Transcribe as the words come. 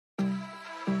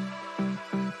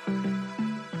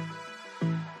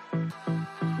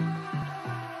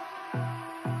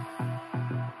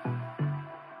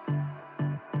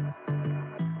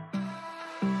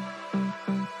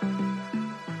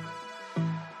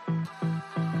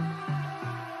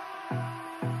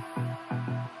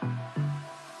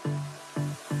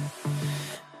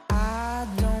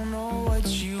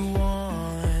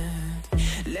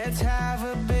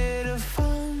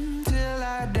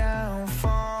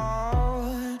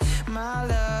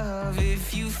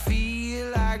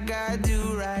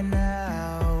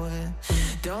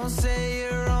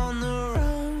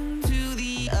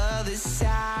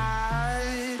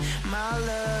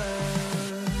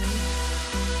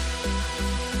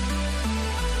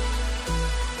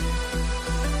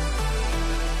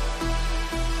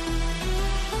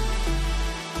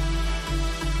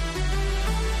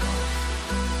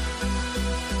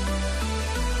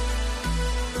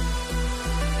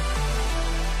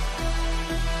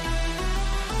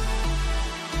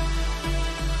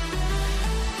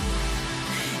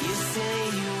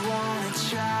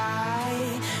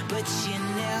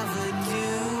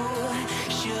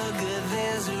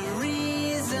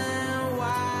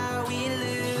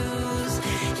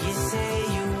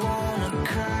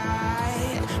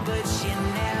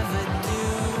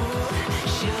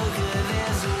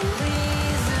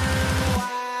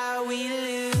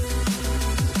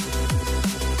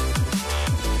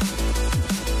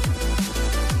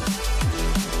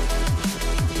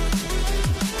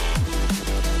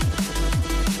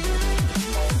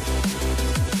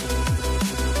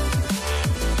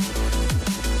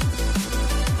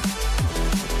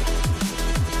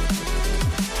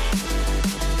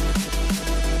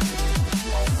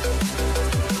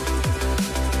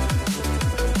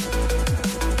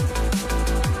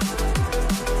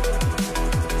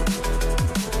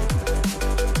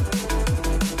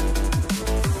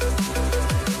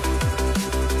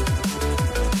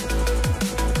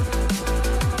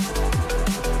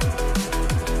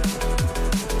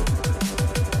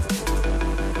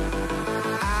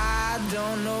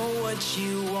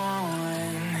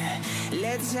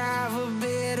Let's have a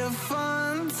bit of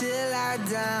fun till I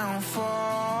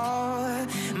downfall.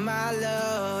 My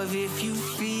love, if you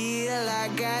feel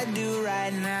like I do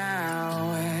right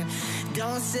now,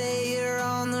 don't say you're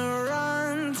on the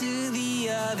run to the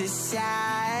other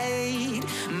side.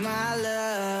 My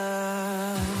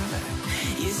love,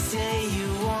 you say you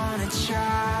wanna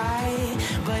try,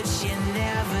 but you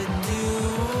never do.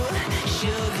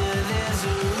 Sugar, there's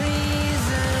a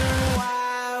reason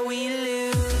why we lose.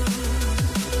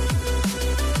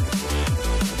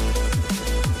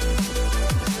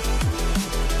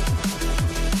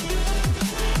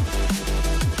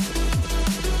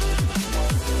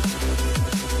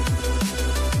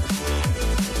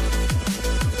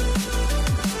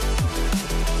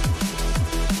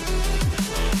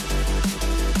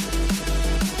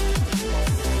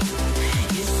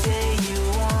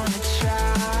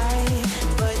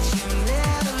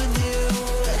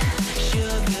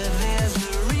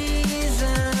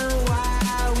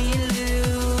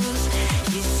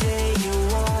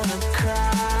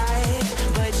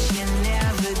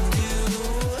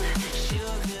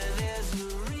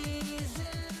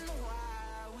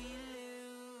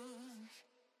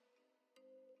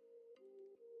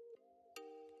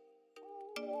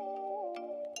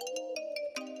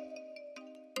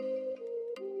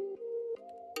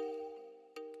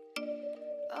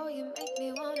 Oh, you make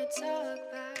me wanna talk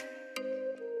back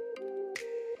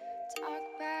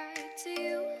to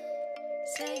you.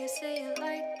 Say it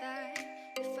like that.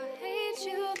 If I hate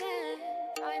you, then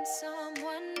find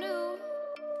someone new.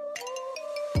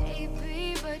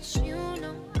 Baby, but you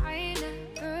know I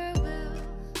never will.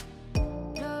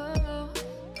 No,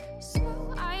 so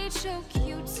I choke you.